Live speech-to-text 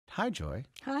Hi, Joy.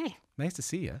 Hi. Nice to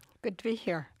see you. Good to be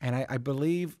here. And I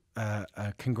believe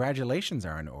congratulations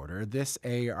are in order. This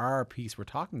AR piece we're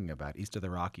talking about, East of the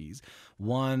Rockies,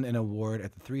 won an award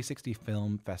at the 360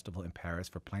 Film Festival in Paris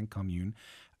for Plan Commune.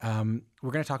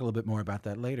 We're going to talk a little bit more about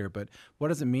that later, but what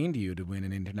does it mean to you to win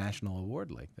an international award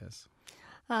like this?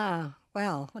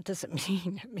 Well, what does it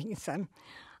mean? It means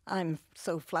I'm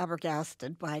so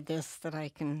flabbergasted by this that I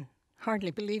can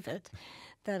hardly believe it.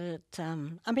 That it,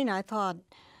 I thought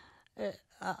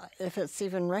if it's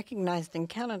even recognized in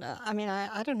Canada,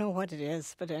 I don't know what it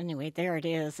is, but anyway, there it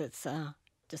is. It's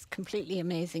just completely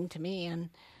amazing to me, and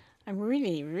I'm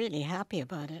really, really happy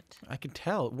about it. I can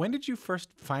tell. When did you first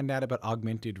find out about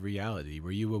augmented reality?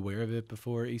 Were you aware of it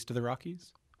before East of the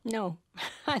Rockies? No,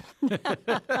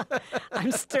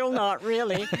 I'm still not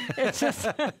really. It's just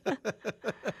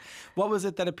What was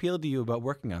it that appealed to you about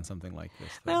working on something like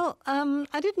this, though? Well,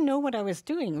 I didn't know what I was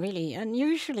doing, really. And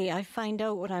usually I find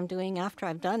out what I'm doing after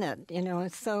I've done it,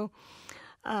 So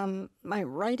my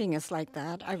writing is like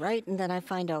that. I write and then I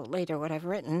find out later what I've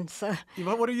written. So,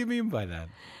 What do you mean by that?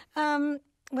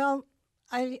 well,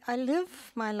 I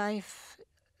live my life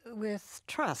with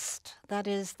trust. That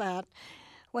is that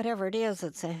whatever it is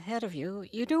that's ahead of you,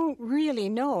 you don't really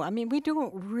know. We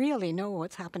don't really know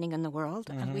what's happening in the world,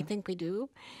 and we think we do.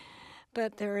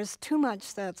 But there is too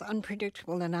much that's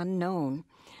unpredictable and unknown.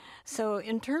 So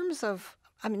in terms of,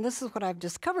 this is what I've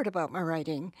discovered about my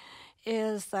writing,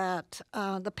 is that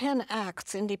the pen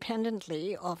acts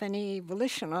independently of any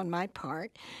volition on my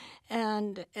part,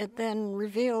 and it then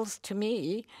reveals to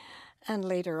me, and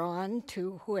later on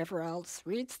to whoever else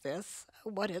reads this,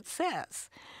 what it says.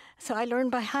 So I learned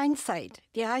by hindsight.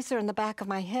 The eyes are in the back of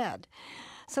my head.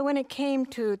 So when it came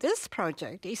to this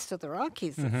project, East of the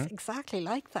Rockies, it's exactly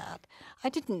like that. I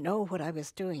didn't know what I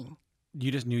was doing.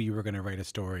 You just knew you were going to write a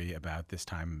story about this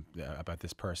time, about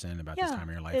this person, about this time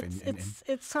in your life.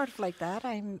 It's sort of like that.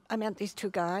 I met these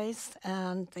two guys,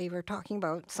 and they were talking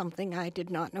about something I did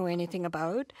not know anything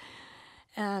about.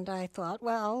 And I thought,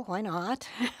 well, why not?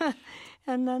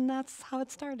 And then that's how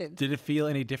it started. Did it feel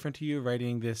any different to you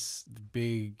writing this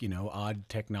big, odd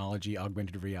technology,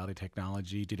 augmented reality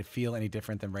technology? Did it feel any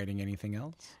different than writing anything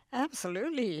else?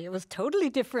 Absolutely. It was totally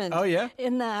different. Oh, yeah?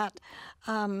 In that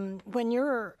when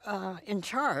you're in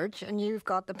charge and you've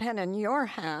got the pen in your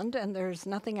hand and there's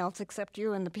nothing else except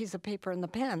you and the piece of paper and the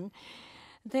pen,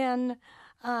 then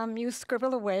you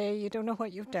scribble away, you don't know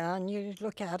what you've done, you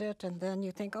look at it, and then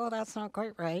you think, oh, that's not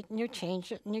quite right, and you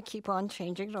change it, and you keep on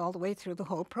changing it all the way through the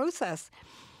whole process.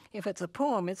 If it's a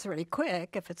poem, it's really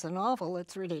quick. If it's a novel,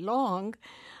 it's really long.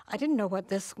 I didn't know what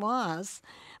this was,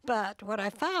 but what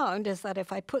I found is that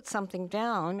if I put something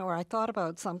down or I thought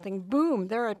about something, boom,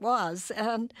 there it was.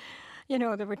 And,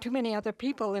 there were too many other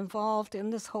people involved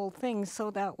in this whole thing, so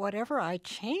that whatever I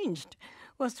changed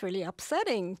was really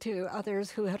upsetting to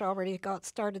others who had already got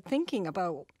started thinking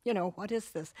about, what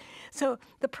is this? So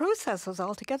the process was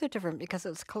altogether different because it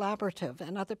was collaborative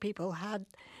and other people had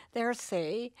their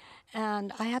say,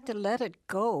 and I had to let it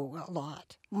go a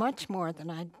lot, much more than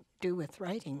I do with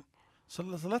writing. So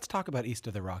let's talk about East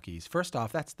of the Rockies. First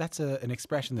off, that's an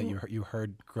expression that you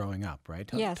heard growing up, right?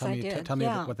 Yes, I did. Tell me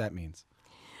what that means.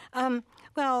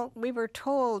 Well, we were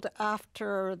told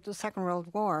after the Second World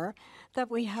War that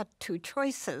we had two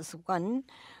choices. One,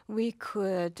 we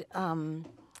could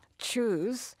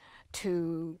choose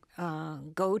to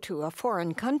go to a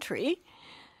foreign country,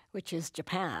 which is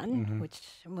Japan, which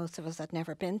most of us had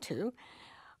never been to,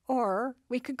 or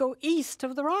we could go east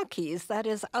of the Rockies, that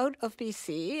is out of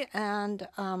BC, and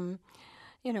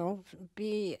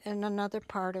be in another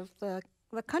part of the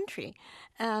country.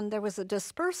 And there was a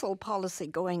dispersal policy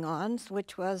going on,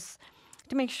 which was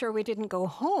to make sure we didn't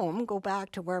go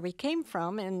back to where we came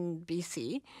from in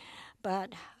BC,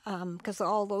 but because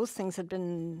all those things had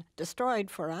been destroyed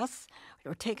for us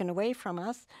or taken away from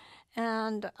us.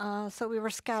 And so we were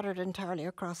scattered entirely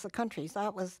across the country.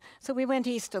 So we went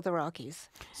east of the Rockies.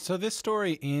 So this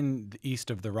story in the east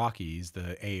of the Rockies,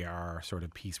 the AR sort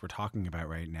of piece we're talking about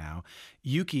right now,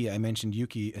 Yuki, I mentioned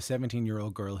Yuki, a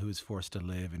 17-year-old girl who was forced to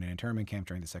live in an internment camp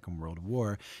during the Second World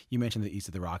War. You mentioned the east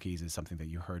of the Rockies is something that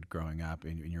you heard growing up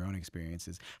in your own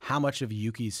experiences. How much of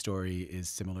Yuki's story is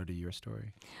similar to your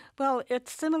story? Well,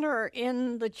 it's similar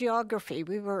in the geography.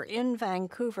 We were in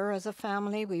Vancouver as a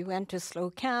family. We went to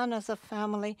Slocan as a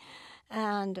family,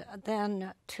 and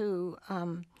then to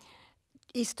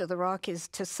east of the Rockies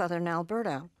to southern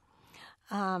Alberta.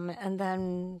 And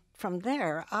then from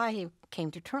there, I came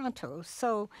to Toronto.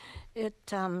 So it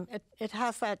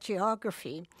has that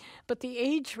geography. But the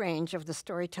age range of the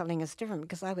storytelling is different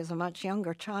because I was a much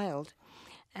younger child.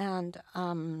 And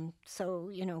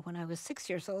so, when I was 6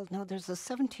 years old, now there's a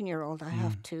 17-year-old I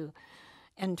have to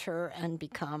enter and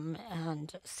become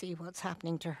and see what's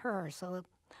happening to her. So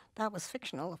that was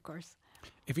fictional, of course.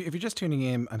 If you're just tuning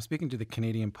in, I'm speaking to the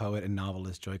Canadian poet and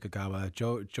novelist Joy Kogawa.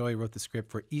 Joy wrote the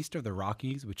script for East of the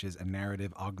Rockies, which is a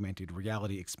narrative augmented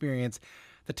reality experience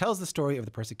that tells the story of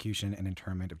the persecution and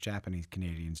internment of Japanese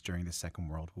Canadians during the Second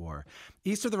World War.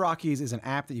 East of the Rockies is an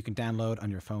app that you can download on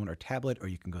your phone or tablet, or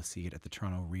you can go see it at the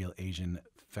Toronto Real Asian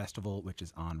Festival, which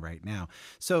is on right now.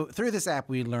 So through this app,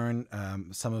 we learn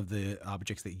some of the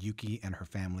objects that Yuki and her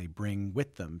family bring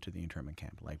with them to the internment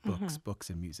camp, like books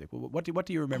and music. What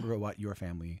do you remember what your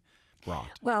family brought?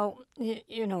 Well,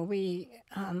 we,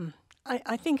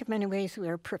 I think in many ways we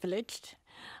are privileged.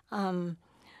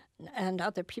 And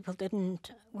other people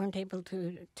weren't able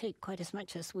to take quite as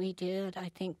much as we did, I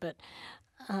think. But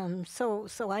so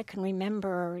I can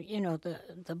remember,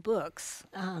 the books.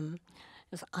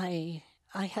 'Cause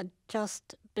I had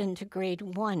just been to grade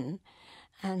 1,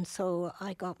 and so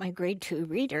I got my grade 2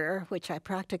 reader, which I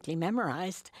practically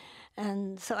memorized.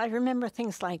 And so I remember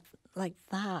things like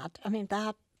that. I mean,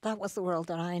 that was the world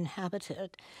that I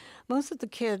inhabited. Most of the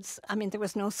kids, there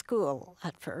was no school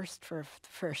at first for the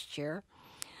first year.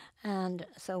 And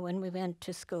so when we went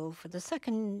to school for the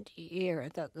second year,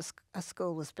 that a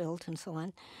school was built and so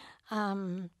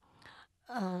on.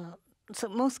 So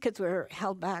most kids were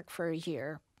held back for a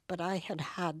year, but I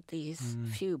had these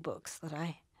few books that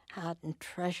I had and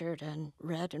treasured and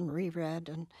read and reread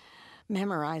and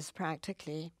memorized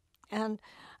practically. And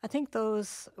I think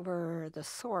those were the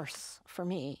source for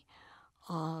me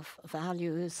of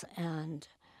values and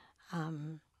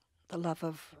the love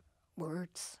of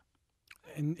words.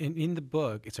 In the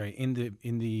book, in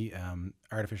the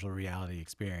artificial reality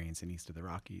experience in East of the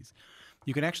Rockies,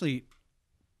 you can actually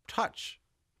touch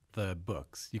the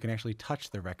books. You can actually touch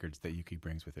the records that Yuki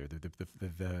brings with her,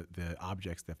 the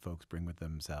objects that folks bring with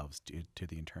themselves to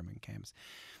the internment camps.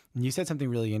 And you said something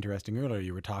really interesting earlier.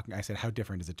 You were talking. I said, how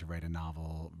different is it to write a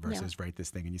novel versus write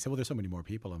this thing? And you said, well, there's so many more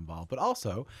people involved, but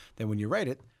also then when you write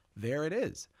it, there it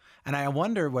is. And I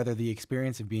wonder whether the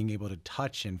experience of being able to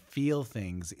touch and feel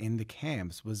things in the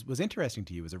camps was interesting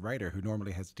to you as a writer who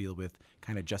normally has to deal with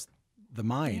kind of just the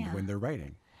mind when they're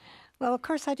writing. Well, of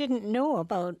course, I didn't know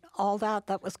about all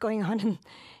that was going on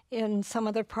in some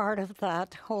other part of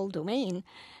that whole domain.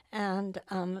 And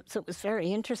so it was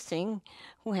very interesting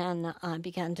when I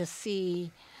began to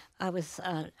see. I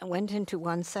went into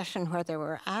one session where there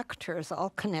were actors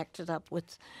all connected up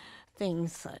with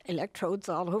things, electrodes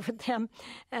all over them,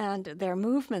 and their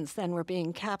movements then were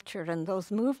being captured, and those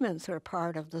movements were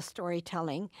part of the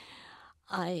storytelling.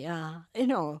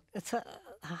 It's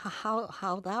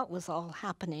how that was all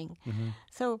happening. Mm-hmm.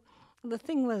 So the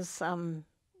thing was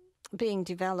being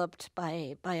developed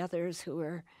by others who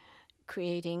were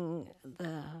creating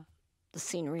the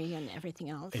scenery and everything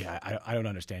else. Yeah, I don't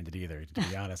understand it either, to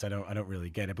be honest. I don't really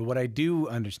get it. But what I do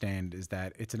understand is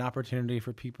that it's an opportunity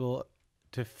for people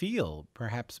to feel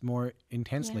perhaps more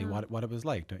intensely what it was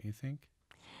like, don't you think?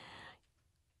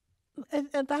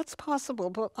 That's possible,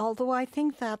 but although I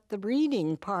think that the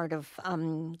reading part of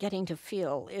getting to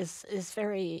feel is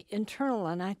very internal,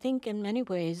 and I think in many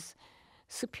ways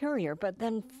superior, but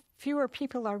then fewer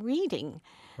people are reading.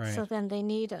 Right. So then they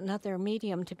need another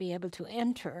medium to be able to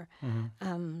enter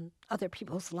other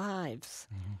people's lives.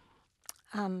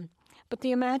 Mm-hmm. But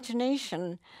the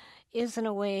imagination is in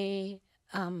a way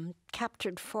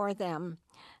captured for them.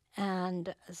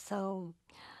 And so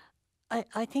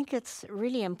I think it's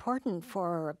really important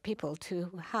for people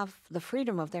to have the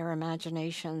freedom of their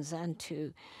imaginations and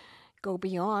to go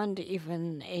beyond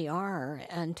even AR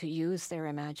and to use their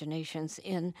imaginations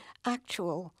in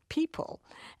actual people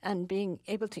and being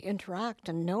able to interact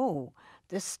and know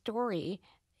this story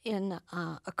in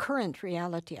a current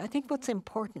reality. I think what's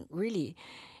important really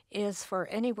is for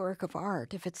any work of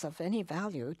art, if it's of any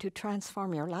value, to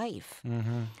transform your life.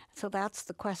 Mm-hmm. So that's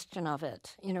the question of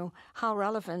it. How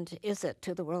relevant is it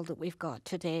to the world that we've got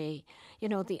today?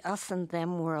 The us and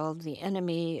them world, the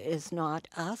enemy is not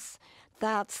us.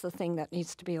 That's the thing that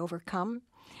needs to be overcome.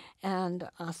 And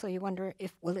so you wonder,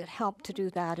 will it help to do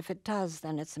that? If it does,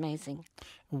 then it's amazing.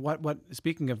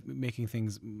 Speaking of making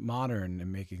things modern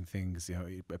and making things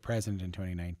present in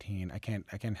 2019, I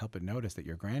can't help but notice that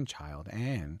your grandchild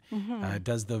Anne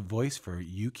does the voice for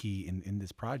Yuki in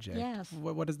this project. Yes.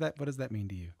 What does that mean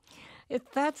to you?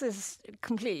 That is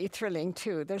completely thrilling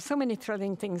too. There's so many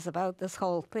thrilling things about this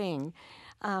whole thing.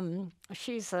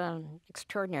 She's an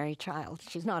extraordinary child.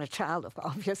 She's not a child,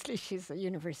 obviously. She's a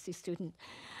university student.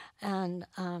 And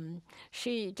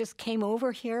she just came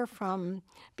over here from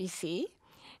BC.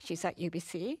 She's at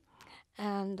UBC.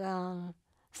 and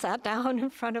sat down in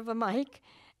front of a mic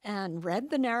and read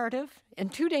the narrative in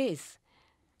 2 days.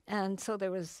 And so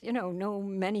there was, no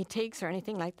many takes or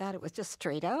anything like that. It was just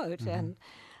straight out. Mm-hmm. And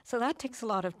so that takes a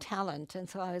lot of talent. And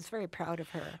so I was very proud of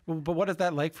her. Well, but what is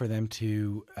that like for them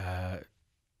to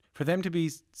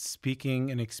be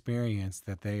speaking an experience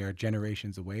that they are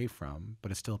generations away from,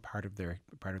 but is still part of their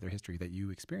history that you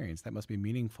experienced? That must be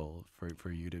meaningful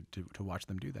for you to watch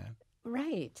them do that.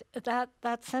 Right.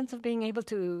 That sense of being able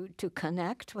to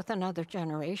connect with another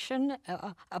generation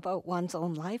about one's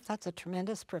own life, that's a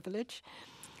tremendous privilege.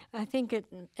 I think it,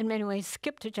 in many ways,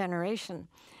 skipped a generation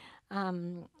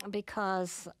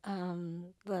because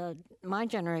my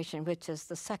generation, which is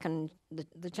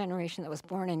the generation that was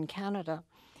born in Canada,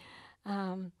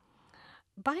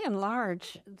 by and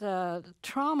large, the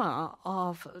trauma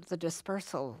of the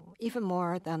dispersal, even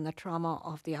more than the trauma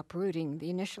of the uprooting, the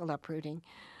initial uprooting,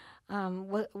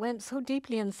 went so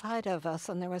deeply inside of us,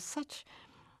 and there was such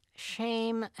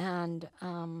shame and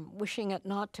wishing it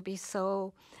not to be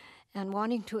so, and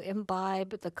wanting to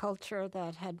imbibe the culture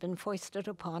that had been foisted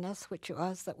upon us, which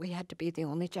was that we had to be the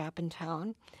only Jap in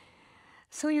town.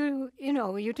 So you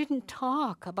didn't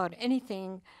talk about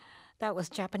anything that was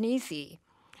Japanesey,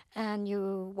 and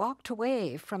you walked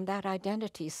away from that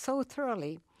identity so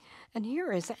thoroughly. And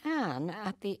here is Anne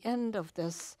at the end of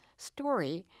this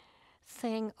story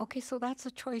saying, okay, so that's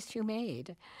a choice you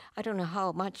made. I don't know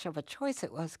how much of a choice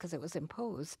it was because it was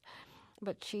imposed,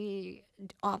 but she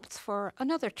opts for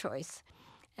another choice.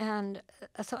 And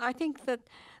so I think that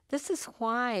this is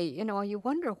why, you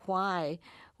wonder why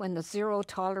when the zero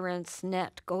tolerance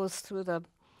net goes through the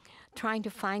trying to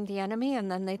find the enemy, and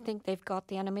then they think they've got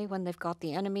the enemy when they've got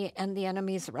the enemy and the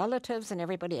enemy's relatives and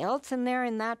everybody else in there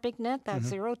in that big net, that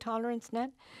zero tolerance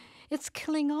net. It's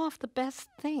killing off the best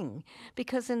thing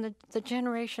because in the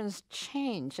generations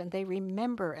change and they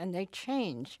remember and they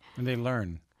change. And they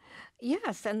learn.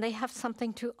 Yes, and they have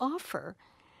something to offer.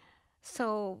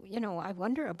 So, I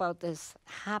wonder about this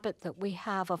habit that we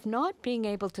have of not being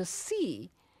able to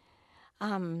see.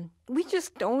 We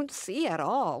just don't see at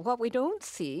all. What we don't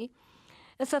see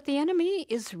is that the enemy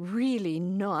is really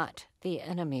not the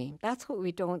enemy. That's what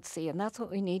we don't see, and that's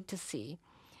what we need to see.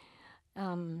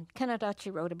 Ken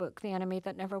Adachi wrote a book, The Enemy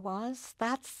That Never Was.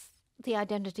 That's the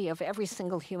identity of every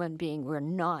single human being. We're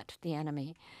not the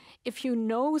enemy. If you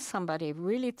know somebody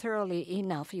really thoroughly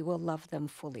enough, you will love them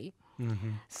fully.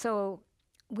 Mm-hmm. So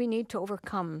we need to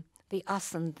overcome the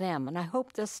us and them, and I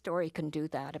hope this story can do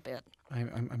that a bit.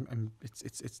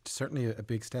 It's certainly a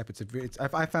big step.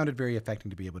 I found it very affecting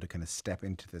to be able to kind of step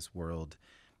into this world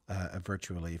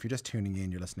virtually. If you're just tuning in,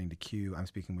 you're listening to Q. I'm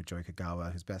speaking with Joy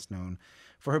Kogawa, who's best known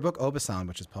for her book Obasan,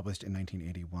 which was published in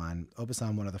 1981.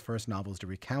 Obasan, one of the first novels to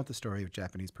recount the story of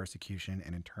Japanese persecution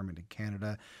and internment in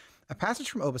Canada. A passage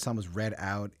from Obasan was read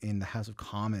out in the House of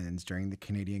Commons during the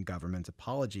Canadian government's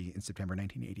apology in September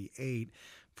 1988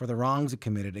 for the wrongs it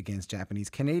committed against Japanese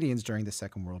Canadians during the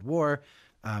Second World War.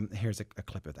 Here's a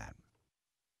clip of that.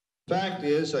 Fact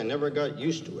is, I never got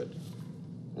used to it,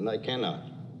 and I cannot.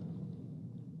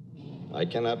 I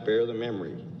cannot bear the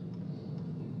memory.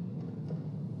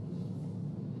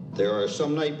 There are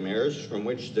some nightmares from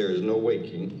which there is no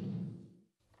waking.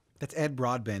 That's Ed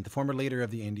Broadbent, the former leader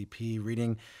of the NDP,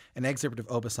 reading an excerpt of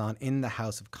Obasan in the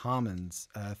House of Commons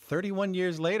 31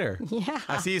 years later. Yeah.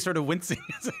 I see you sort of wincing.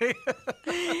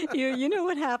 You know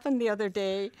what happened the other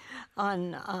day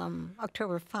on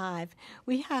October 5?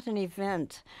 We had an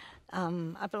event.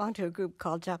 I belong to a group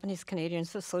called Japanese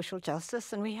Canadians for Social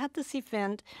Justice, and we had this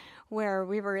event where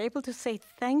we were able to say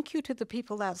thank you to the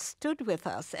people that stood with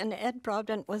us, and Ed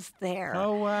Broadbent was there.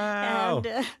 Oh, wow.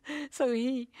 And so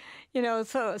he,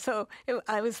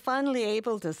 I was finally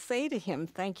able to say to him,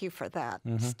 thank you for that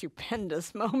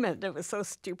stupendous moment. It was so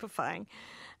stupefying.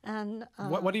 And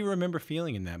what do you remember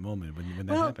feeling in that moment when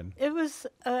that happened? It was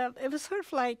sort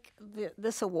of like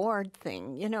this award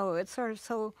thing. It's sort of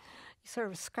so... You sort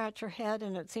of scratch your head,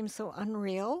 and it seems so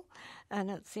unreal, and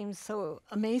it seems so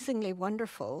amazingly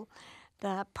wonderful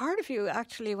that part of you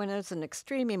actually, when it's an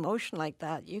extreme emotion like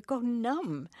that, you go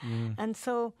numb. And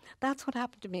so that's what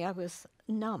happened to me. I was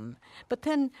numb. But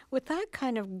then with that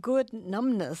kind of good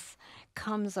numbness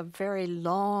comes a very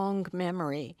long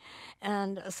memory.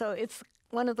 And so it's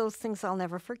one of those things I'll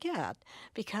never forget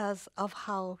because of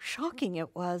how shocking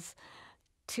it was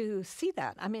to see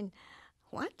that. I mean,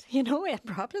 what? Ed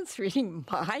Broadbent's reading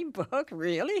my book?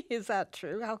 Really? Is that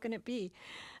true? How can it be?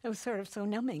 It was sort of so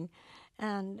numbing.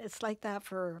 And it's like that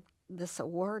for this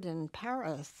award in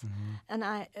Paris.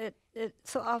 And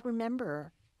so I'll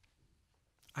remember.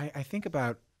 I think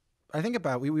about,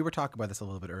 we were talking about this a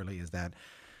little bit early, is that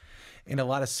in a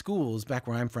lot of schools back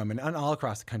where I'm from and all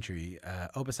across the country,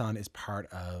 Obasan is part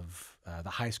of the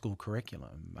high school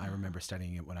curriculum. I remember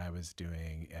studying it when I was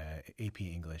doing AP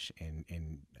English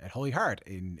at Holy Heart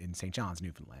in St. John's,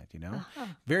 Newfoundland.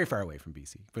 Very far away from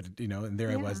BC, but and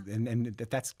there I was, and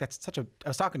that's such a. I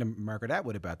was talking to Margaret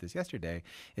Atwood about this yesterday.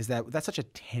 Is that's such a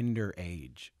tender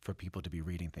age for people to be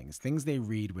reading things they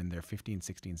read when they're 15,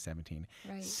 16, 17,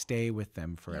 stay with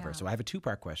them forever. Yeah. So I have a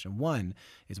two-part question. One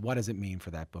is, what does it mean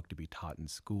for that book to be taught in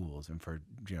schools and for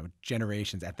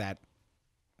generations at that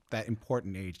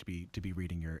important age to be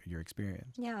reading your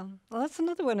experience? Yeah, well, that's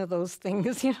another one of those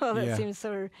things, that seems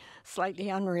sort of slightly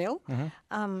unreal,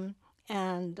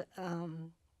 and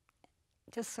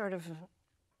just sort of.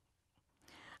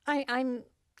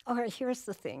 Here's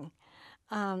the thing.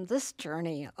 This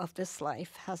journey of this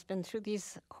life has been through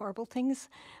these horrible things,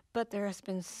 but there has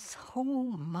been so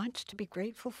much to be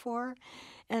grateful for.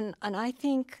 And I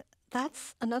think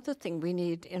that's another thing we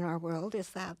need in our world is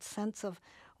that sense of,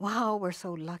 wow, we're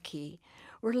so lucky.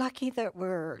 We're lucky that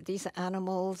we're these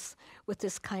animals with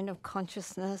this kind of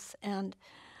consciousness. And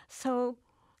so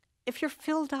if you're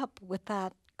filled up with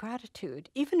that gratitude,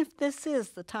 even if this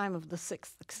is the time of the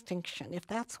sixth extinction, if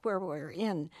that's where we're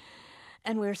in,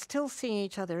 and we're still seeing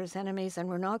each other as enemies, and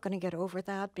we're not going to get over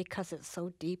that because it's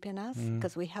so deep in us,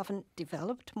 because we haven't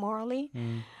developed morally.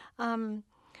 Well,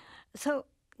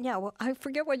 I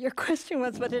forget what your question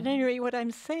was, but at any rate, what I'm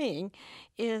saying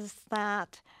is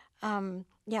that,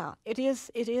 it is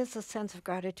a sense of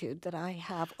gratitude that I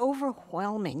have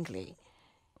overwhelmingly.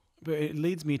 But it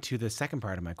leads me to the second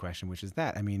part of my question, which is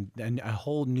that, a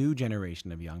whole new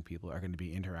generation of young people are going to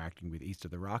be interacting with East of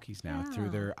the Rockies now through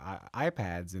their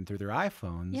iPads and through their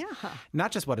iPhones. Yeah.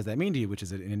 Not just what does that mean to you, which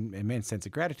is an immense sense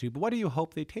of gratitude, but what do you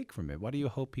hope they take from it? What do you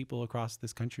hope people across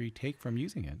this country take from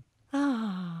using it?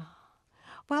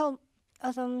 Well,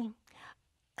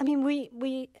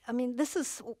 this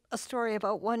is a story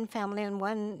about one family and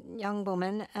one young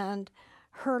woman and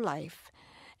her life.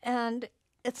 And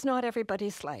it's not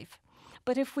everybody's life.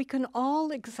 But if we can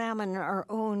all examine our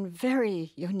own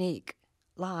very unique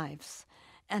lives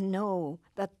and know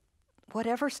that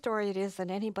whatever story it is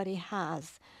that anybody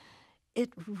has,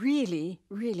 it really,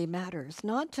 really matters.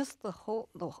 Not just the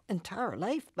entire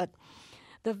life, but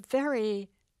the very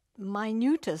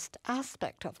minutest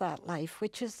aspect of that life,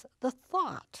 which is the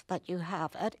thought that you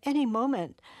have at any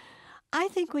moment. I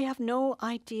think we have no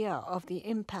idea of the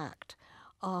impact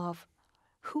of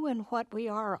who and what we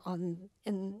are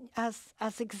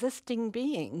as existing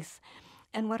beings,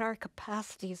 and what our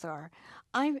capacities are.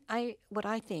 What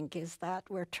I think is that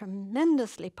we're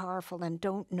tremendously powerful and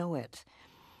don't know it.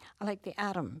 Like the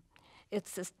atom,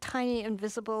 it's this tiny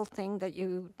invisible thing that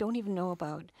you don't even know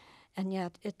about, and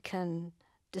yet it can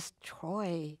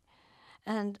destroy.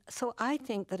 And so I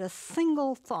think that a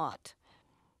single thought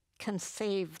can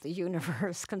save the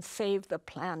universe, can save the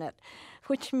planet,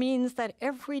 which means that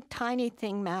every tiny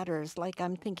thing matters. Like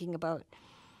I'm thinking about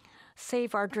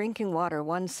save our drinking water,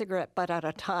 one cigarette butt at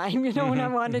a time, when I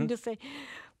wanted to say,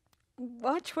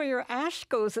 watch where your ash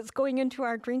goes. It's going into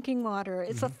our drinking water.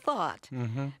 It's a thought.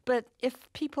 But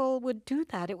if people would do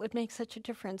that, it would make such a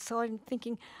difference. So I'm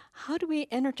thinking, how do we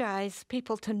energize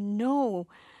people to know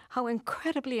how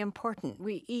incredibly important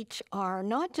we each are,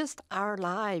 not just our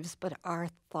lives, but our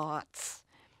thoughts.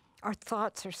 Our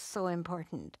thoughts are so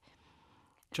important.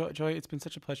 Joy, it's been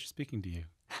such a pleasure speaking to you.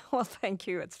 Well, thank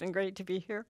you. It's been great to be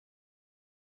here.